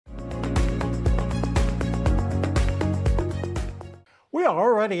We are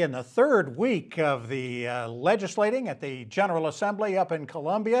already in the third week of the legislating at the General Assembly up in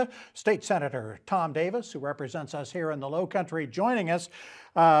Columbia. State Senator Tom Davis, who represents us here in the Lowcountry, joining us.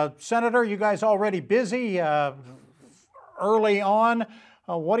 Senator, you guys already busy early on.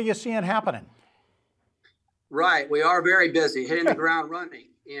 What are you seeing happening? Right. We are very busy, hitting the ground running.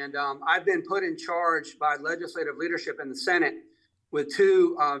 And I've been put in charge by legislative leadership in the Senate with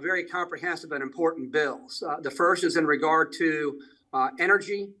two very comprehensive and important bills. The first is in regard to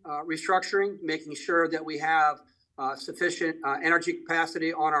energy restructuring, making sure that we have sufficient energy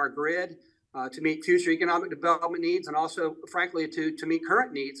capacity on our grid to meet future economic development needs and also, frankly, to meet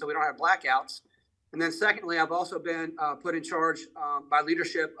current needs so we don't have blackouts. And then secondly, I've also been put in charge by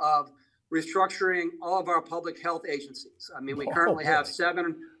leadership of restructuring all of our public health agencies. I mean, we currently have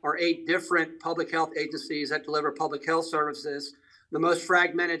 7 or 8 different public health agencies that deliver public health services, the most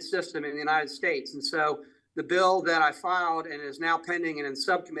fragmented system in the United States. And so the bill that I filed and is now pending and in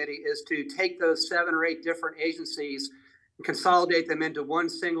subcommittee is to take those 7 or 8 different agencies and consolidate them into one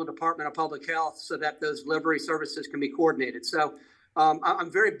single Department of Public Health so that those delivery services can be coordinated. So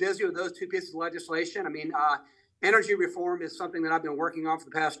I'm very busy with those two pieces of legislation. I mean, energy reform is something that I've been working on for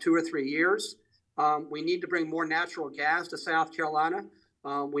the past 2 or 3 years. We need to bring more natural gas to South Carolina.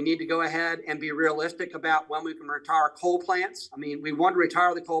 We need to go ahead and be realistic about when we can retire coal plants. I mean, we want to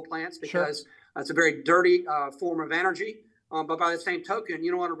retire the coal plants because it's a very dirty form of energy. But by the same token,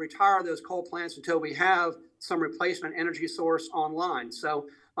 you don't want to retire those coal plants until we have some replacement energy source online. So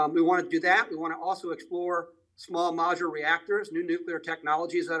we want to do that. We want to also explore small modular reactors, new nuclear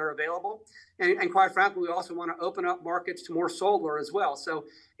technologies that are available. And quite frankly, we also want to open up markets to more solar as well. So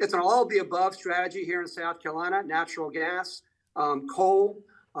it's an all of the above strategy here in South Carolina: natural gas, coal,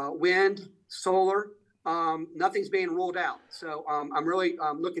 wind, solar. Nothing's being ruled out. So I'm really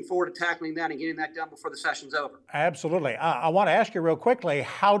looking forward to tackling that and getting that done before the session's over. Absolutely. I want to ask you real quickly,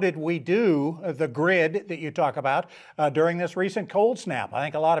 how did we do the grid that you talk about during this recent cold snap? I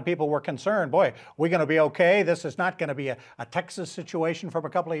think a lot of people were concerned, boy, we're going to be okay. This is not going to be a Texas situation from a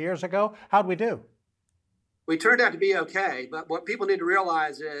couple of years ago. How'd we do? We turned out to be okay, but what people need to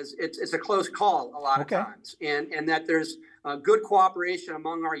realize is it's a close call a lot of times, and that there's good cooperation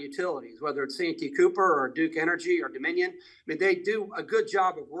among our utilities, whether it's Santee Cooper or Duke Energy or Dominion. I mean, they do a good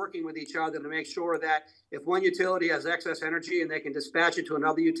job of working with each other to make sure that if one utility has excess energy and they can dispatch it to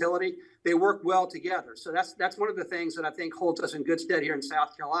another utility, they work well together. So that's one of the things that I think holds us in good stead here in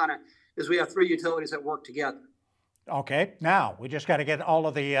South Carolina is we have 3 utilities that work together. Okay, now we just got to get all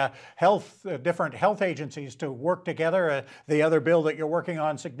of the different health agencies to work together. The other bill that you're working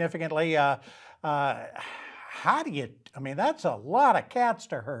on significantly, how do you, I mean, that's a lot of cats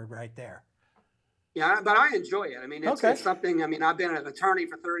to herd right there. Yeah, but I enjoy it. I mean, it's something, I mean, I've been an attorney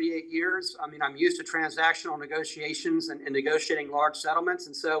for 38 years. I mean, I'm used to transactional negotiations and negotiating large settlements.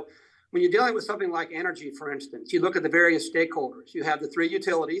 And so when you're dealing with something like energy, for instance, you look at the various stakeholders. You have the 3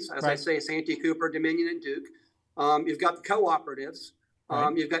 utilities, as I say, Santee Cooper, Dominion, and Duke. You've got the cooperatives.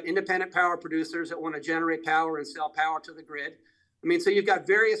 You've got independent power producers that want to generate power and sell power to the grid. I mean, so you've got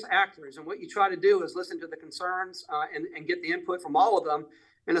various actors, and what you try to do is listen to the concerns and get the input from all of them.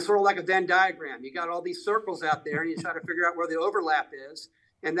 And it's sort of like a Venn diagram. You got all these circles out there, and you try to figure out where the overlap is,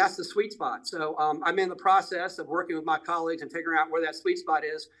 and that's the sweet spot. So I'm in the process of working with my colleagues and figuring out where that sweet spot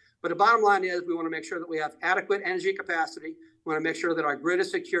is. But the bottom line is we want to make sure that we have adequate energy capacity. We want to make sure that our grid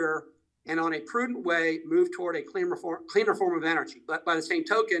is secure, and on a prudent way, move toward a cleaner form of energy. But by the same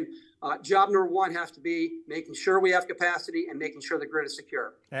token, job number 1 has to be making sure we have capacity and making sure the grid is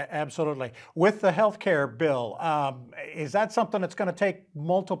secure. Absolutely. With the health care bill, is that something that's going to take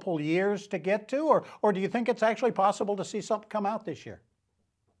multiple years to get to, or do you think it's actually possible to see something come out this year?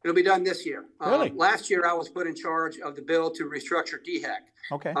 It'll be done this year. Really? Last year, I was put in charge of the bill to restructure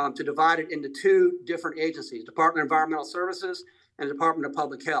DHEC, to divide it into 2 different agencies, Department of Environmental Services and Department of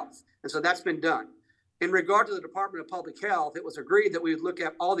Public Health. And so that's been done. In regard to the Department of Public Health, it was agreed that we would look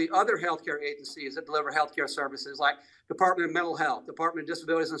at all the other healthcare agencies that deliver healthcare services, like Department of Mental Health, Department of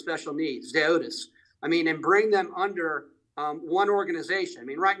Disabilities and Special Needs, DEODIS. I mean, and bring them under one organization. I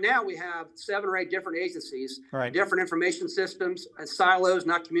mean, right now we have 7 or 8 different agencies, different information systems, silos,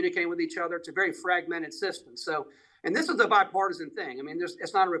 not communicating with each other. It's a very fragmented system. So, and this is a bipartisan thing. I mean,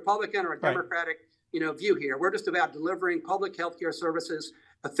 it's not a Republican or a Democratic view here. We're just about delivering public health care services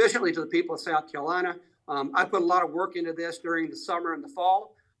efficiently to the people of South Carolina. I put a lot of work into this during the summer and the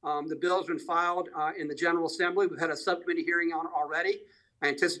fall. The bill's been filed in the General Assembly. We've had a subcommittee hearing on it already. I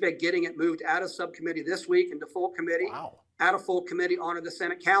anticipate getting it moved out of subcommittee this week into full committee, out of full committee onto the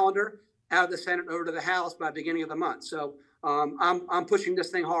Senate calendar, out of the Senate over to the House by the beginning of the month. So I'm pushing this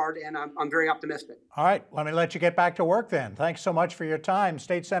thing hard, and I'm very optimistic. All right, let me let you get back to work then. Thanks so much for your time,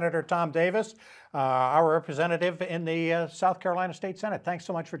 State Senator Tom Davis, our representative in the South Carolina State Senate. Thanks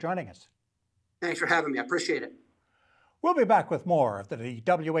so much for joining us. Thanks for having me. I appreciate it. We'll be back with more of the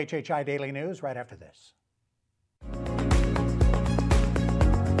WHHI Daily News right after this.